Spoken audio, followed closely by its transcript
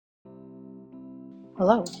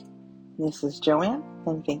Hello, this is Joanne,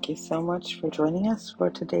 and thank you so much for joining us for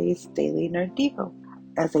today's Daily Nerd Devo.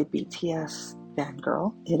 As a BTS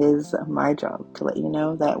fangirl, it is my job to let you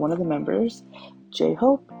know that one of the members,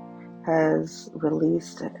 J-Hope, has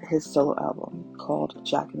released his solo album called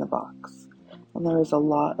Jack in the Box. And there is a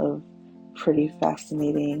lot of pretty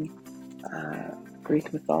fascinating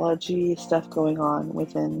Greek mythology stuff going on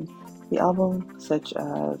within the album, such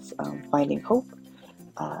as finding hope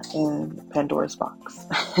in Pandora's Box.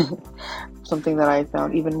 Something that I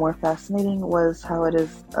found even more fascinating was how it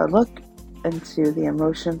is a look into the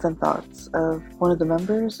emotions and thoughts of one of the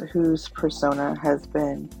members whose persona has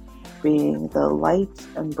been being the light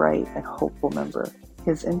and bright and hopeful member.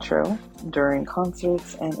 His intro during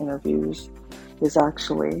concerts and interviews is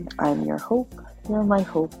actually, "I'm your hope, you're my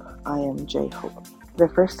hope, I am J-Hope." The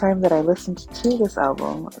first time that I listened to this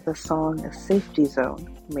album, the song Safety Zone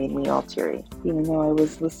made me all teary, even though I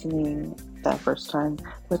was listening that first time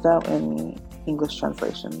without any English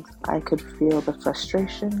translations. I could feel the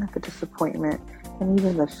frustration, the disappointment, and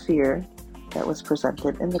even the fear that was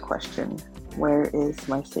presented in the question, "Where is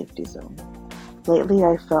my safety zone?" Lately,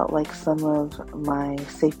 I felt like some of my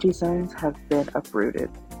safety zones have been uprooted,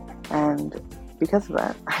 and because of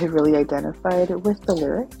that, I really identified with the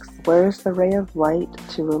lyrics. Where is the ray of light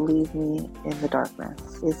to relieve me in the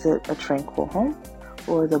darkness? Is it a tranquil home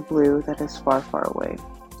or the blue that is far, far away?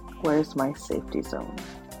 Where's my safety zone?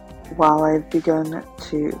 While I've begun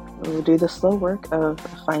to do the slow work of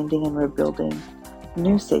finding and rebuilding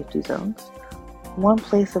new safety zones, one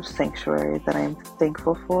place of sanctuary that I'm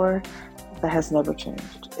thankful for that has never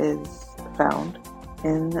changed is found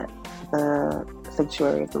in the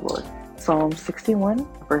sanctuary of the Lord. Psalm 61,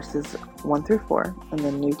 verses 1 through 4 in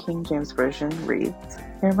the New King James Version reads,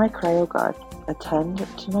 "Hear my cry, O God, attend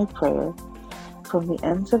to my prayer. From the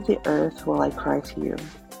ends of the earth will I cry to you.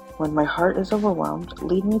 When my heart is overwhelmed,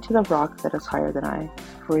 lead me to the rock that is higher than I.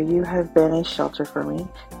 For you have been a shelter for me,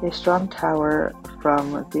 a strong tower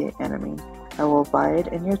from the enemy. I will abide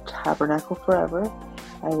in your tabernacle forever.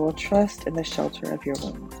 I will trust in the shelter of your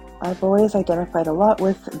wings." I've always identified a lot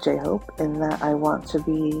with J-Hope in that I want to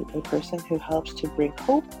be a person who helps to bring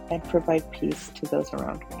hope and provide peace to those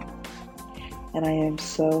around me. And I am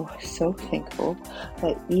so thankful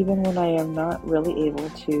that even when I am not really able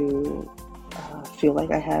to feel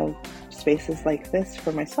like I have spaces like this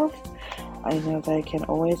for myself, I know that I can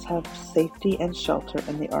always have safety and shelter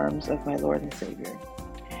in the arms of my Lord and Savior.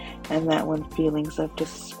 And that when feelings of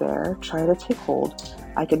despair try to take hold,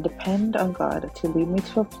 I can depend on God to lead me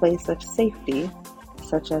to a place of safety,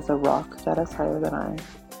 such as a rock that is higher than I,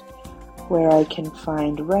 where I can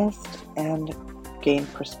find rest and gain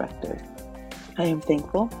perspective. I am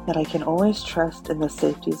thankful that I can always trust in the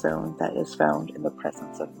safety zone that is found in the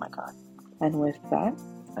presence of my God. And with that,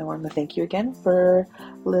 I want to thank you again for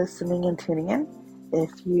listening and tuning in.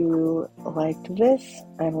 If you liked this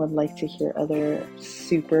and would like to hear other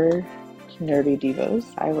super nerdy devos,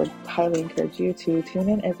 I would highly encourage you to tune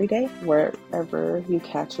in every day wherever you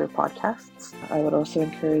catch your podcasts. I would also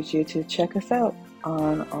encourage you to check us out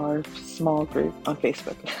on our small group on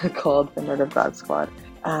Facebook called the Nerd of God Squad.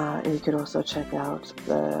 You could also check out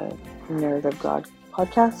the Nerd of God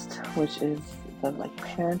podcast, which is the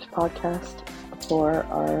parent podcast for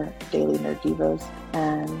our daily Nerd Devos.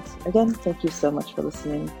 And again, thank you so much for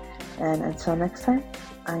listening. And until next time,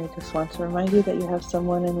 I just want to remind you that you have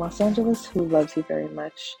someone in Los Angeles who loves you very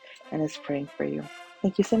much and is praying for you.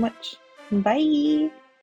 Thank you so much. Bye!